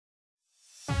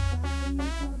Hi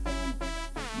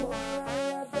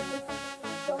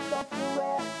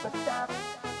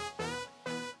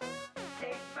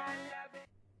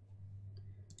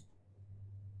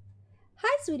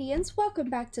Zweetians, welcome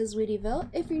back to Zweetieville.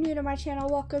 If you're new to my channel,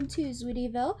 welcome to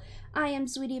Zweetieville. I am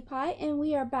Zweetie Pie and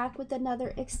we are back with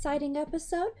another exciting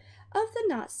episode of the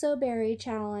Not So Berry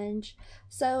Challenge.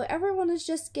 So everyone is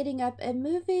just getting up and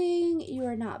moving. You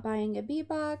are not buying a bee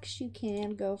box. You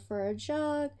can go for a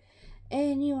jog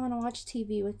and you want to watch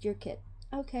TV with your kid.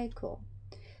 Okay, cool.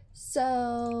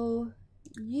 So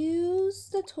use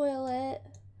the toilet.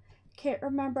 Can't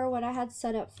remember what I had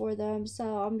set up for them,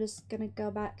 so I'm just gonna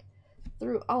go back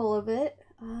through all of it.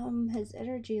 His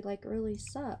energy like really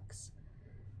sucks.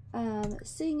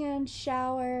 Singing,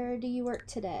 shower. Do you work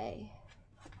today?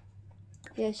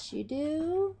 Yes, you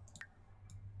do.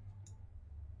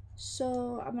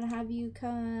 So I'm gonna have you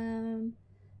come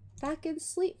back and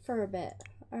sleep for a bit.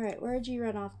 All right, where'd you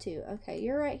run off to? Okay,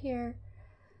 you're right here.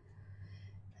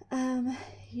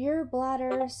 Your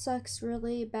bladder sucks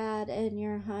really bad and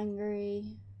you're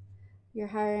hungry. You're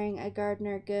hiring a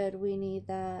gardener. Good, we need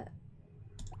that.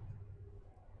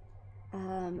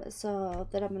 So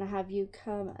then I'm gonna have you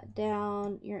come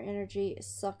down. Your energy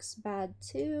sucks bad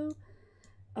too.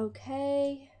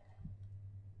 Okay.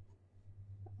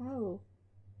 Oh.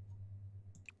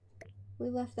 We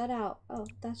left that out. Oh,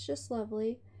 that's just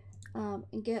lovely.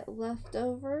 And get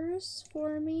leftovers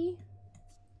for me.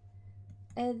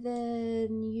 And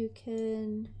then you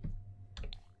can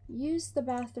use the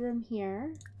bathroom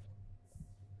here.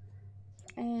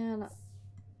 And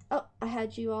oh, I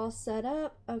had you all set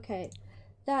up. Okay,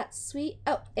 that's sweet.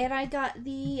 Oh, and I got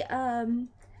the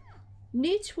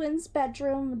new twins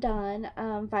bedroom done,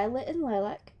 Violet and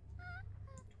Lilac.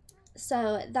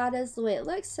 So that is the way it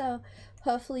looks. So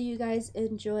hopefully you guys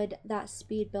enjoyed that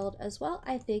speed build as well.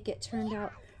 I think it turned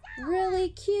out really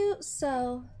cute.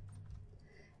 So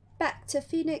back to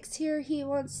Phoenix here. He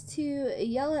wants to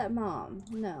yell at mom.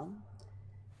 No.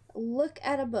 Look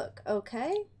at a book.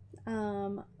 Okay.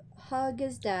 Hug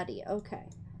his daddy. Okay.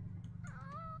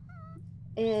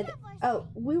 And oh,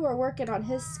 we were working on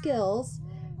his skills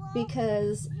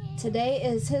because today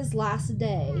is his last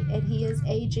day and he is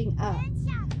aging up.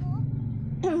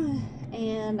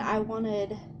 And I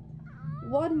wanted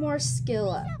one more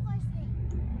skill up.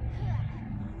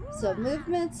 So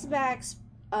movements max,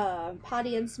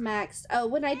 audience max. Oh,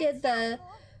 when I did the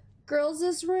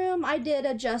girls' room, I did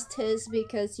adjust his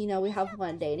because, you know, we have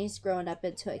one day and he's growing up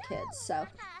into a kid. So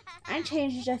I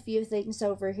changed a few things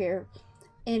over here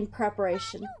in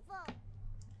preparation.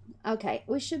 Okay,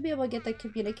 we should be able to get the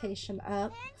communication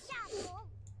up.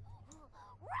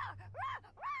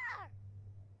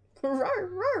 Roar,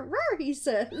 roar, roar, he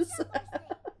says.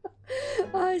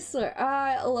 I swear,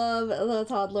 I love the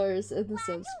toddlers in The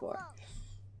Sims 4.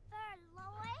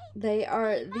 They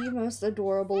are the most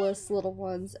adorablest little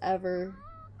ones ever.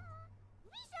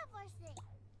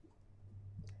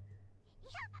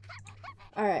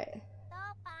 Alright.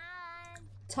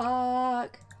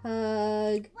 Talk,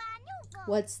 hug,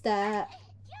 what's that?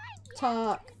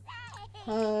 Talk,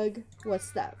 hug,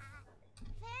 what's that?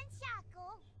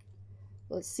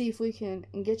 Let's see if we can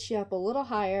get you up a little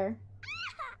higher.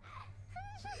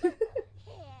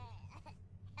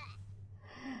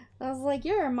 I was like,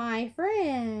 you're my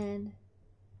friend.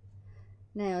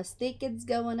 Now, Stinkin's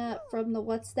going up from the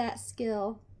what's that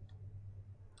skill.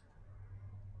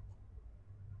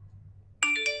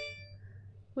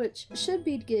 Which should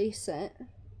be decent.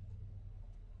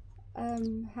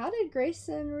 How did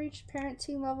Graysen reach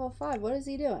parenting level 5? What is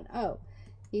he doing? Oh,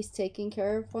 he's taking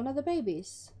care of one of the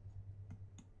babies.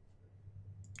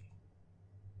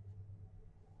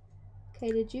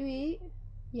 Okay, did you eat?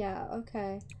 Yeah,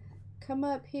 okay. Come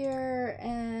up here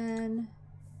and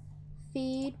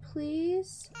feed,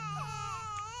 please.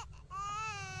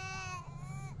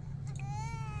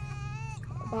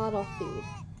 Bottle feed.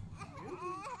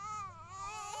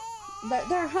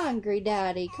 They're hungry,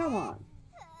 Daddy. Come on.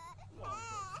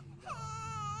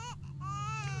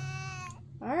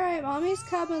 Alright, Mommy's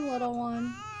coming, little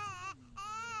one.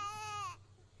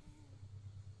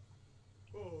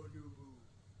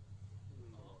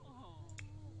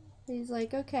 He's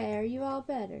like, okay, are you all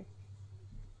better?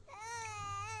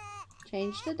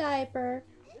 Change the diaper,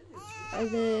 and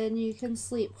then you can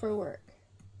sleep for work.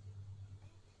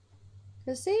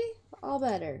 Cause see? All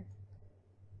better.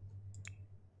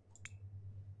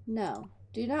 No,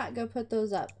 do not go put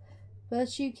those up.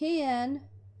 But you can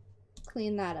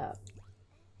clean that up.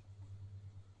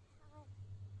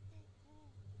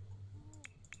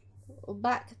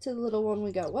 Back to the little one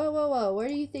we go. Whoa, whoa, whoa. Where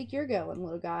do you think you're going,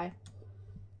 little guy?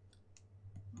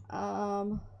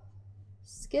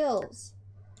 Skills.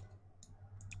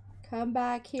 Come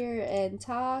back here and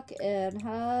talk and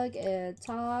hug and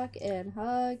talk and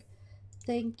hug.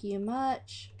 Thank you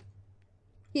much.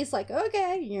 He's like,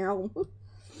 okay, you know.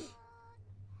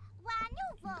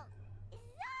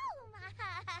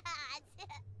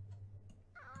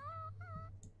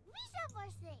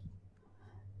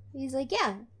 He's like,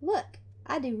 yeah, look,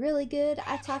 I do really good.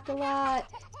 I talk a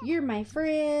lot. You're my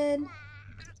friend.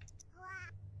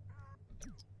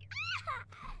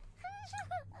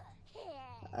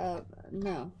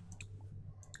 No.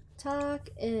 Talk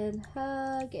and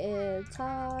hug and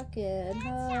talk and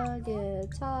hug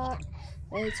and talk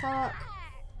and talk.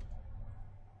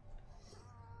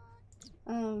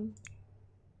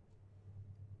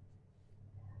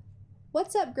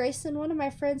 What's up, Graysen? One of my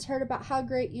friends heard about how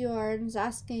great you are and is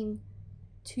asking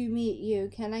to meet you.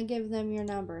 Can I give them your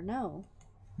number? No.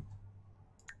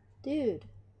 Dude.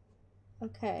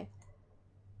 Okay.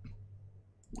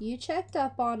 You checked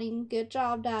up on him. Good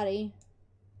job, Daddy.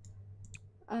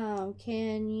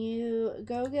 Can you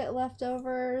go get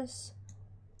leftovers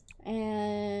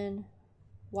and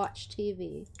watch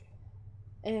TV?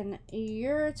 And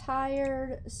you're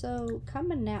tired, so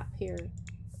come and nap here.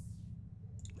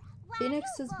 Phoenix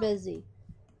is busy.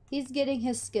 He's getting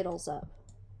his Skittles up.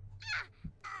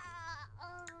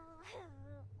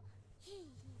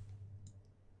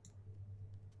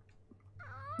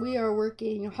 We are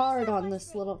working hard on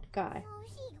this little guy.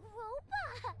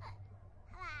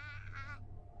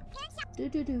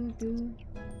 Do.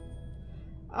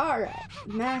 Alright,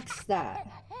 max that.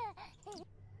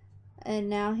 And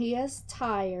now he is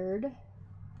tired.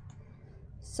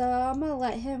 So I'm gonna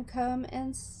let him come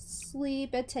and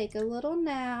sleep and take a little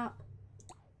nap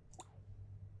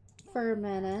for a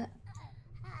minute.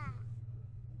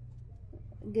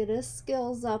 Get his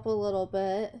skills up a little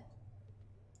bit.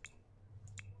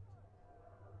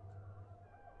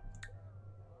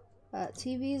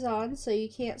 TV's on, so you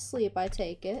can't sleep, I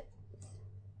take it.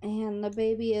 And the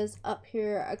baby is up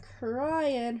here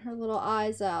crying her little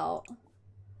eyes out.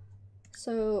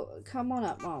 So come on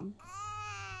up, Mom.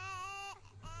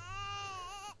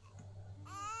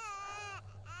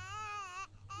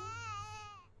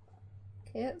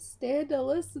 Can't stand to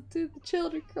listen to the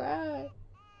children cry.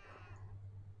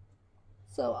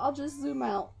 So I'll just zoom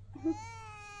out.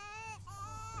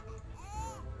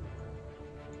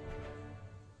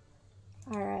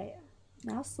 Alright,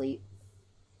 now sleep.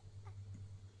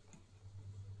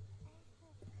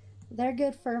 They're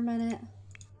good for a minute.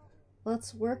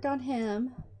 Let's work on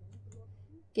him.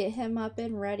 Get him up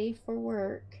and ready for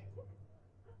work.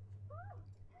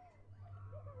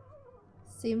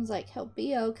 Seems like he'll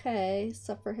be okay,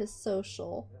 except for his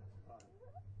social.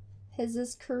 Has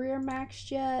his career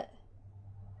maxed yet?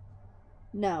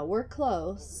 No, we're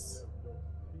close.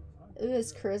 Ooh,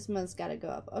 his charisma's gotta go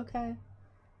up. Okay.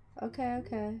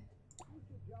 Okay.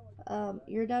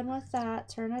 You're done with that.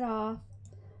 Turn it off.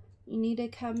 You need to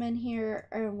come in here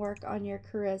and work on your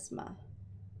charisma.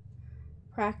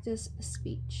 Practice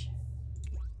speech.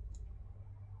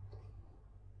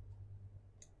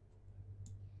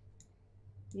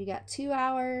 You got 2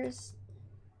 hours.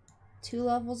 2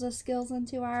 levels of skills in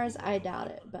 2 hours. I doubt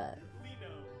it, but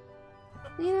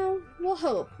you know, we'll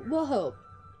hope. We'll hope.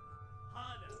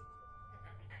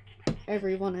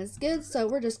 Everyone is good, so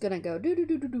we're just gonna go do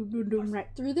right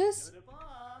through this.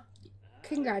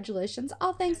 Congratulations.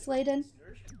 Oh, thanks, Layden.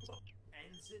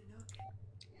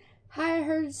 Hi, I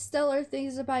heard stellar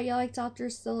things about you. Like Dr.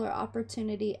 Stellar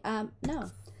Opportunity.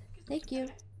 No. Thank you.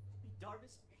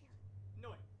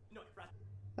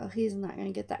 Oh, he's not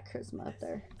gonna get that charisma up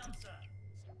there.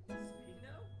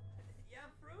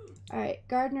 Alright,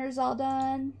 gardener's all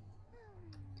done.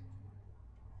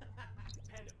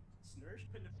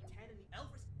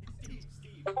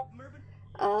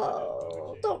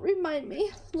 Oh, don't remind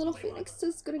me. Little Phoenix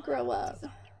is gonna grow up.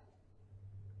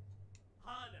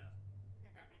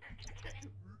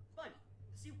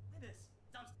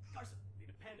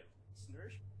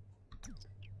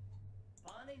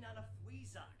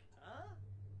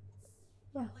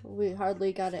 Oh, we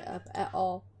hardly got it up at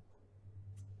all.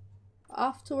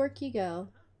 Off to work you go.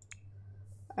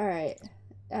 Alright.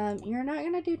 You're not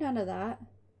gonna do none of that.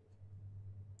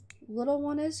 Little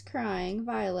one is crying.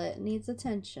 Violet needs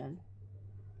attention.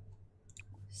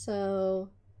 So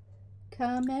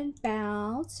come and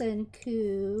bounce and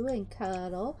coo and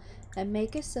cuddle and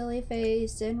make a silly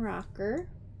face and rock her.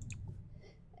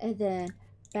 And then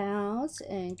bounce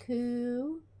and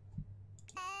coo.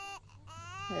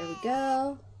 There we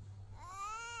go.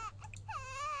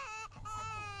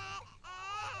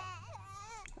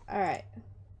 Alright.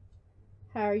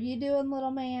 How are you doing,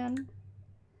 little man?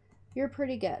 You're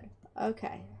pretty good.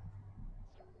 Okay.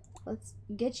 Let's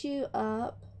get you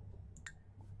up.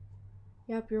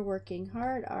 Yep, you're working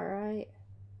hard. Alright.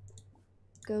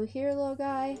 Go here, little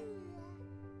guy.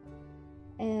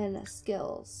 And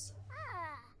skills.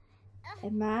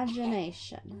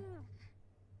 Imagination.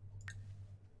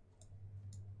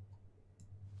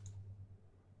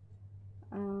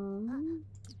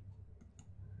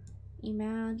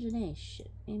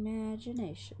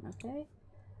 Imagination, okay?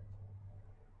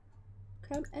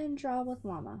 Come and draw with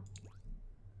Mama.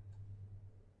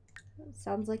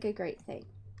 Sounds like a great thing.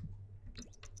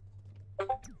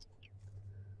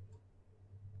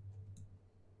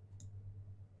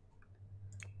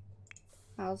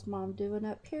 How's Mom doing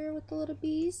up here with the little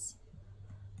bees?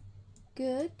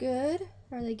 Good, good.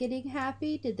 Are they getting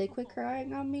happy? Did they quit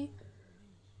crying on me?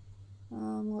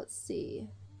 Let's see.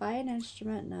 Buy an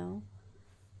instrument? No.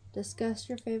 Discuss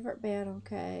your favorite band?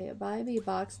 Okay. Buy a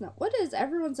bee-box? No. What is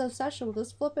everyone's obsession with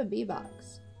this flipping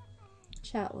bee-box?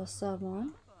 Chat with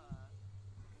someone.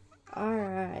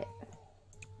 Alright.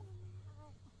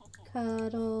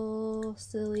 Cuddle.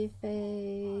 Silly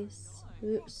face.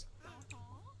 Oops.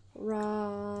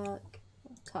 Rock.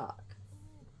 Talk.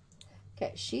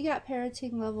 Okay, she got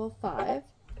parenting level 5.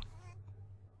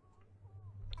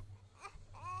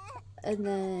 And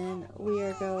then we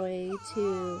are going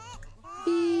to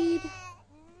feed.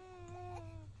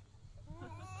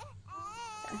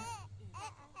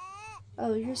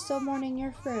 Oh, you're still mourning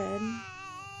your friend.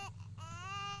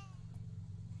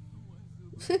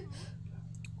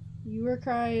 You were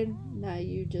crying. Now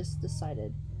you just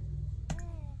decided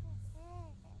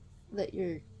that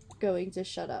you're going to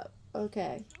shut up.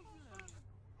 Okay.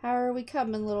 How are we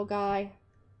coming, little guy?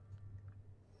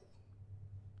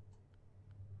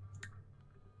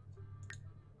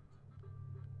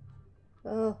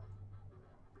 Oh,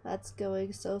 that's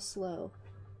going so slow.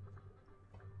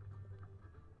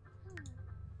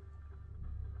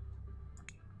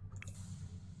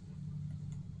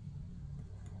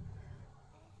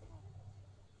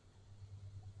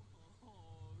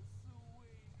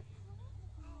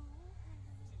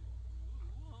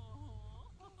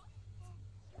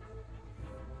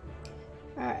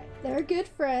 Alright, they're good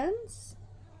friends.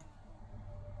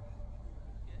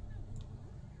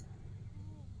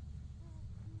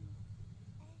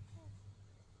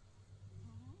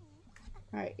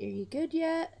 Alright, are you good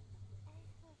yet?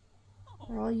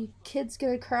 Are all you kids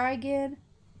gonna cry again?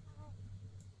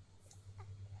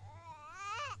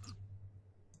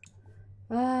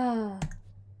 Ah.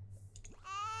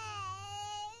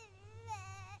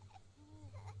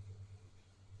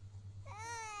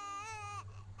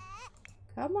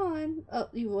 Come on. Oh,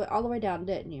 you went all the way down,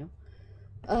 didn't you?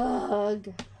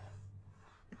 Ugh.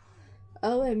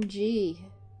 OMG.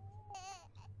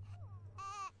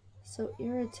 So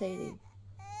irritating.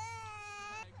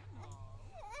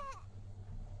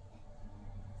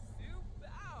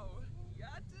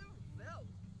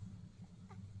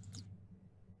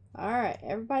 Alright,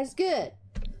 everybody's good.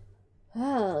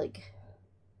 Ugh.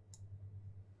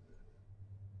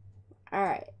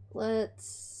 Alright, let's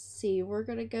see. We're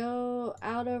gonna go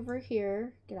out over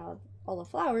here. Get out all the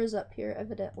flowers up here,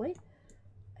 evidently.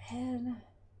 And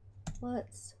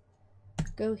let's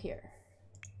go here.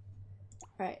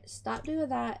 Alright, stop doing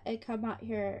that and come out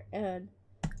here and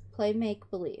play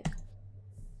make-believe.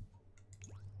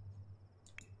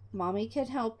 Mommy can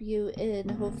help you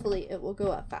and hopefully it will go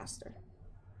up faster.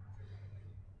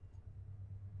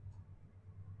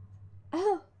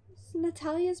 Oh, it's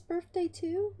Natalia's birthday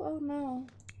too? Oh no.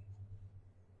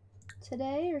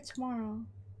 Today or tomorrow?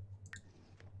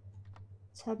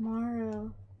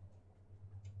 Tomorrow.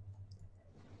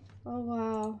 Oh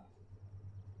wow.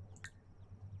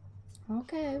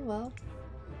 Okay, well.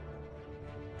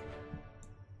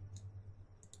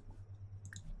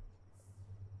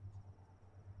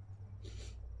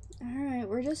 Alright,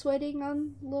 we're just waiting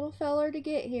on little feller to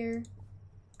get here.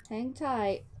 Hang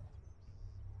tight.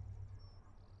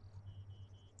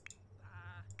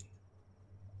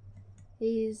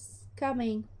 He's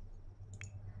coming.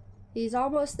 He's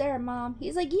almost there, Mom.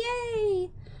 He's like,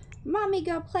 yay! Mommy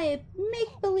gonna play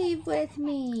make-believe with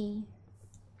me.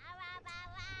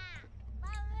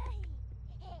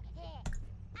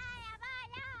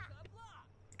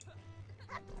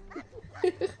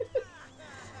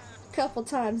 Couple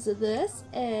times of this,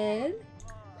 and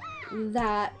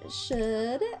that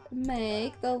should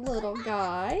make the little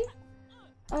guy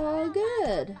all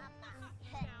good.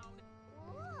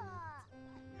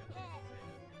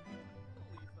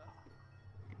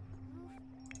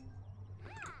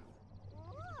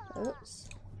 Oops.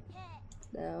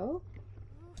 No.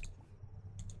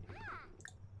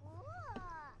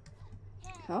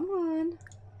 Come on.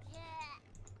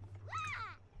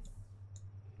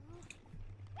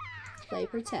 Play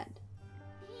pretend.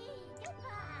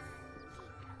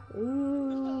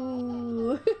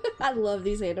 Ooh. I love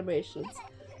these animations.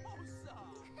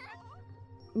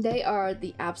 They are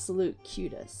the absolute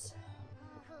cutest.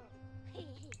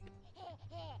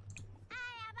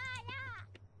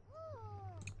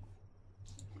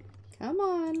 Come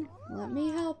on, let me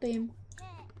help him.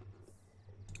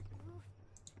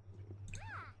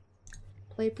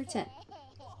 Play pretend.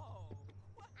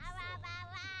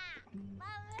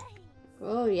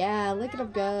 Oh yeah, look at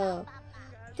him go.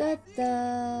 Da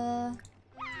da.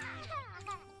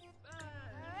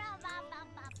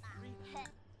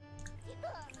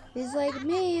 He's like,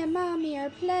 me and mommy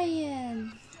are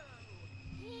playing.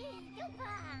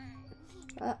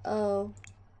 Uh-oh.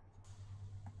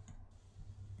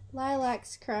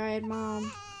 Lilac's crying,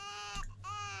 Mom.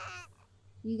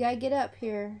 You gotta get up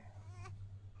here.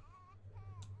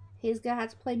 He's gonna have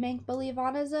to play make-believe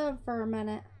on his own for a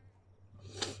minute.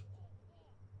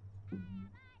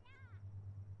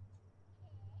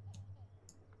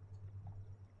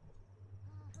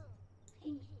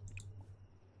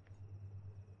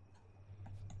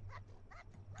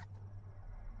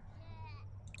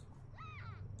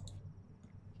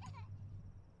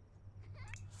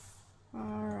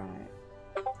 Alright.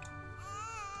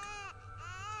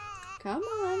 Come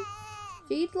on.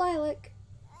 Feed Lilac.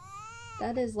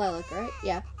 That is Lilac, right?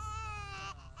 Yeah.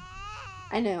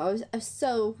 I know, I was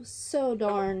so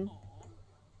darn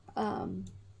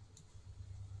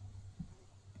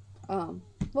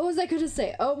what was I gonna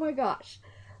say? Oh my gosh.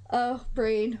 Oh,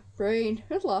 brain.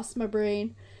 I lost my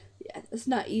brain. Yeah, it's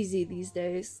not easy these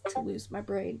days to lose my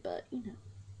brain, but you know,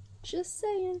 just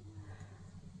saying.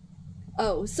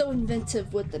 Oh, so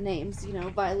inventive with the names, you know,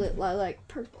 violet, lilac,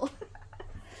 purple.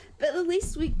 But at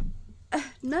least we...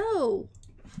 no!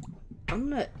 I'm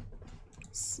gonna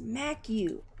smack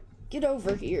you. Get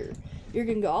over here. You're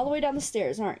gonna go all the way down the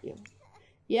stairs, aren't you?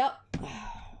 Yep.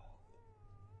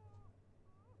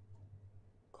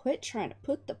 Quit trying to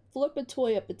put the flippin'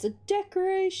 toy up. It's a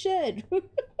decoration.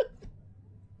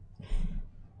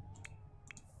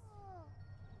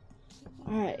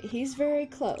 Alright, he's very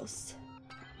close.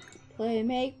 Play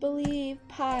make-believe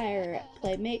pirate.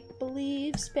 Play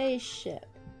make-believe spaceship.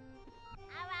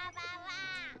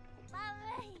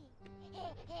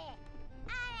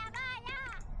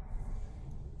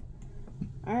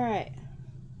 Alright.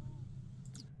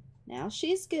 Now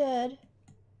she's good.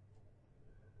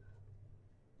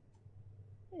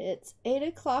 It's 8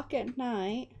 o'clock at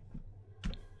night.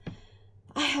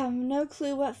 I have no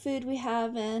clue what food we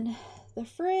have in the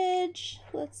fridge.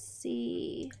 Let's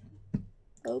see.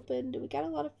 Open. Do we got a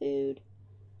lot of food?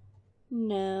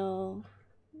 No.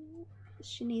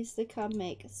 She needs to come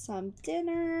make some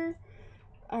dinner.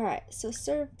 Alright, so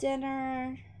serve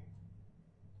dinner.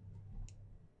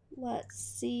 Let's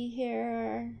see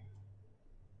here.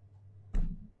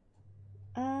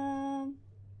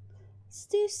 Let's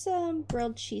do some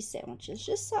grilled cheese sandwiches.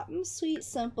 Just something sweet,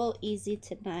 simple, easy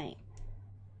tonight.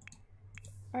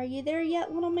 Are you there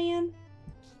yet, little man?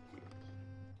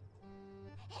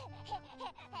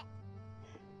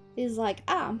 He's like,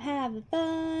 I'm having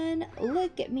fun.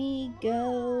 Look at me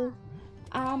go.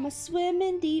 I'm a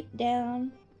swimming deep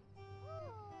down.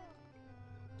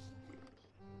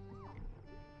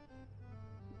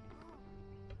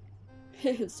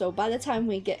 So by the time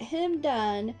we get him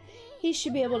done, he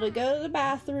should be able to go to the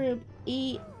bathroom,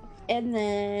 eat, and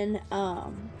then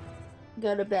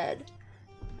go to bed.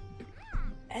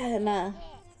 And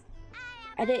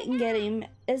I didn't get him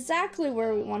exactly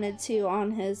where we wanted to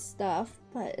on his stuff,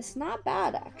 but it's not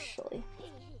bad actually.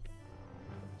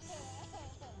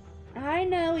 I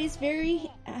know he's very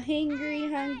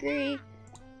hungry.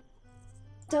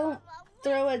 Don't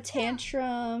throw a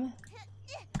tantrum.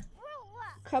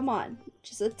 Come on,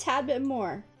 just a tad bit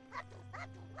more.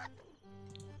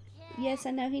 Yes,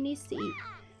 I know he needs to eat.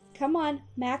 Come on,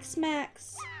 Max.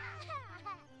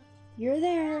 You're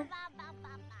there.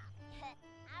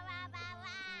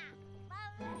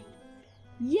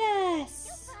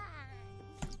 Yes!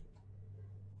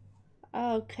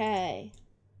 Okay.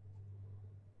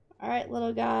 Alright,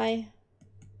 little guy.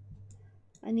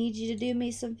 I need you to do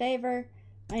me some favor.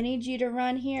 I need you to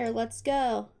run here. Let's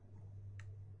go.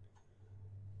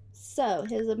 So,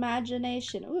 his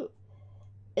imagination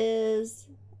is,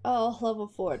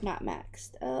 level 4, not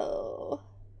maxed. Oh.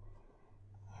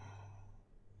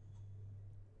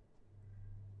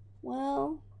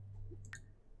 Well.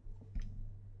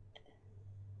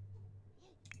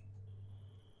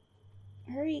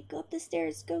 Hurry, go up the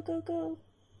stairs. Go.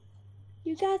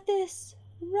 You got this.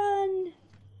 Run.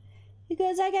 He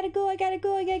goes, I gotta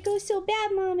go so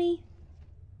bad, Mommy.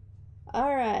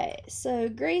 Alright, so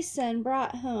Graysen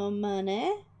brought home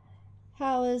money.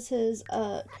 How is his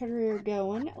career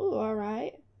going? Ooh,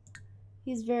 alright.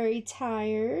 He's very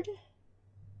tired.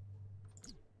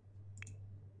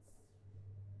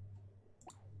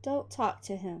 Don't talk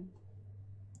to him.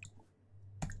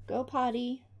 Go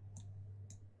potty.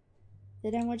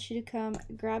 Then I want you to come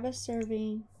grab a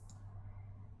serving.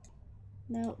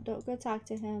 No, don't go talk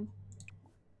to him.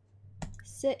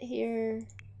 Sit here.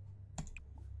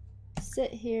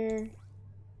 Sit here.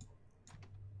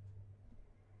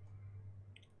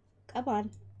 Come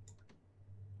on.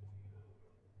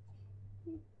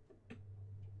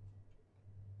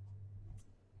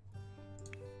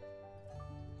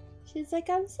 She's like,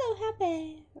 I'm so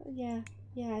happy. Yeah,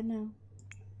 I know.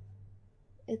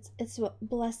 It's a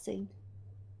blessing.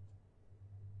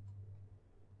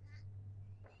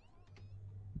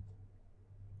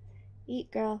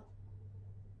 Eat, girl.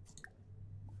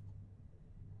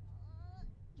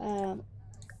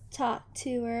 Talk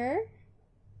to her.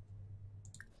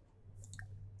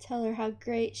 Tell her how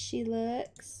great she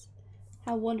looks.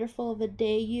 How wonderful of a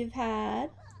day you've had.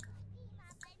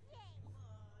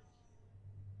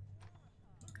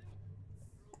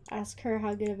 Ask her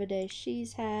how good of a day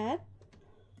she's had.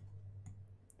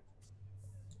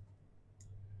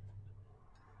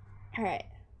 Alright.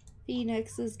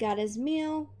 Phoenix has got his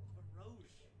meal.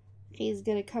 He's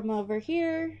gonna come over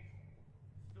here.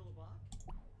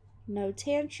 No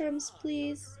tantrums,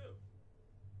 please.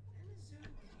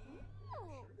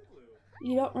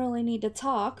 You don't really need to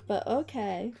talk, but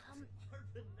okay.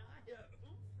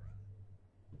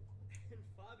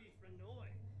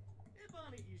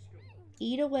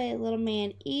 Eat away, little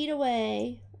man. Eat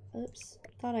away. Oops.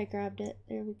 Thought I grabbed it.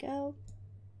 There we go.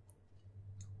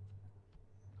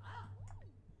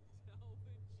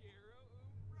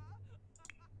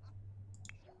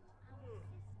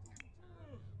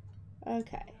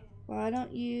 Okay. Why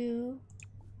don't you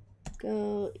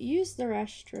go use the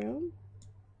restroom?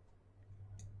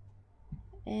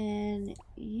 And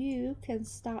you can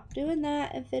stop doing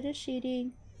that and finish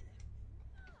eating.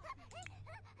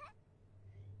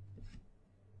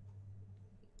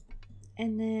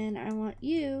 And then I want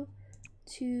you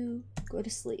to go to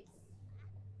sleep.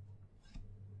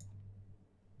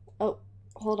 Oh,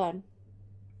 hold on.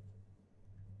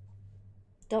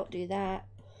 Don't do that.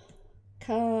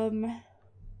 Come.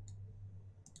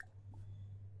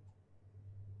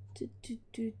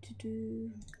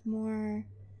 More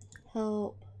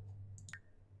help.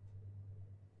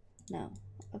 No.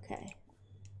 Okay.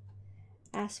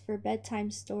 Ask for bedtime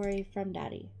story from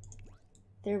Daddy.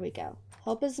 There we go.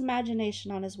 Help his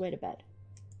imagination on his way to bed.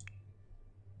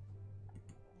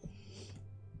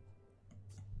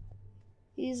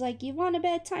 He's like, you want a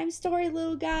bedtime story,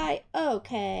 little guy?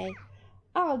 Okay.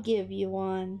 I'll give you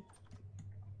one.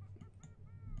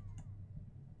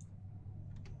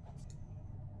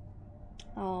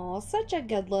 Oh, such a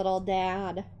good little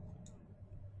dad.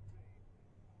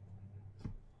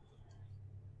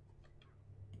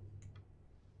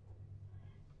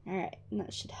 Alright, and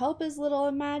that should help his little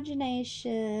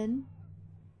imagination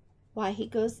while he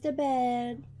goes to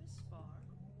bed.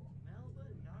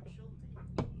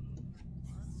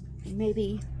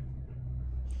 Maybe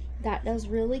that does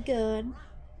really good.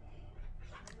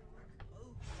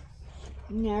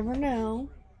 You never know.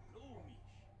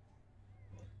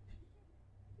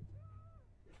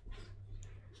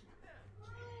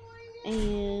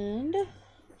 And,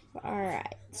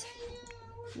 alright.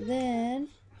 Then,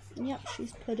 yep,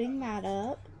 she's putting that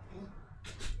up.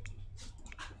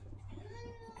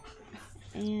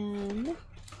 And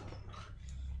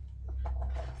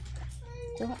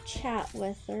don't chat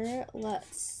with her.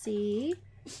 Let's see.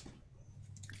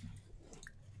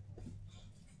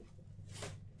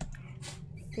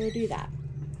 Go do that.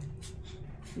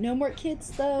 No more kids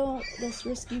though. This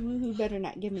risky woohoo better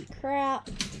not give me crap.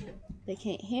 They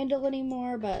can't handle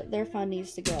anymore, but their fun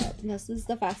needs to go up. And this is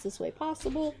the fastest way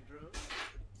possible.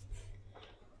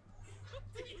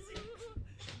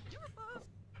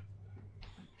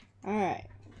 Alright.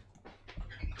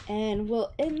 And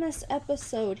we'll end this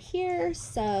episode here.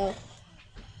 So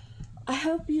I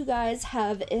hope you guys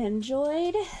have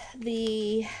enjoyed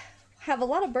have a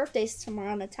lot of birthdays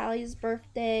tomorrow. Natalia's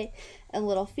birthday and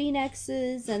little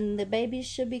Phoenix's, and the babies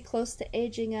should be close to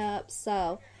aging up.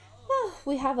 So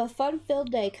we have a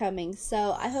fun-filled day coming.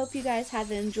 So I hope you guys have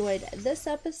enjoyed this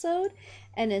episode.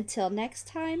 And until next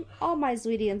time, all my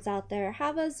Zweetians out there,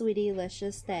 have a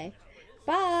Zweetielicious day.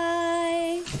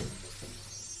 Bye!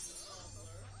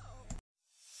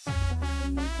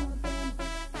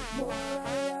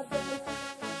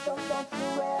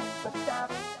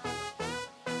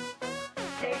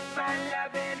 Take my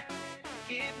lovin'.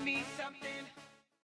 Give me something.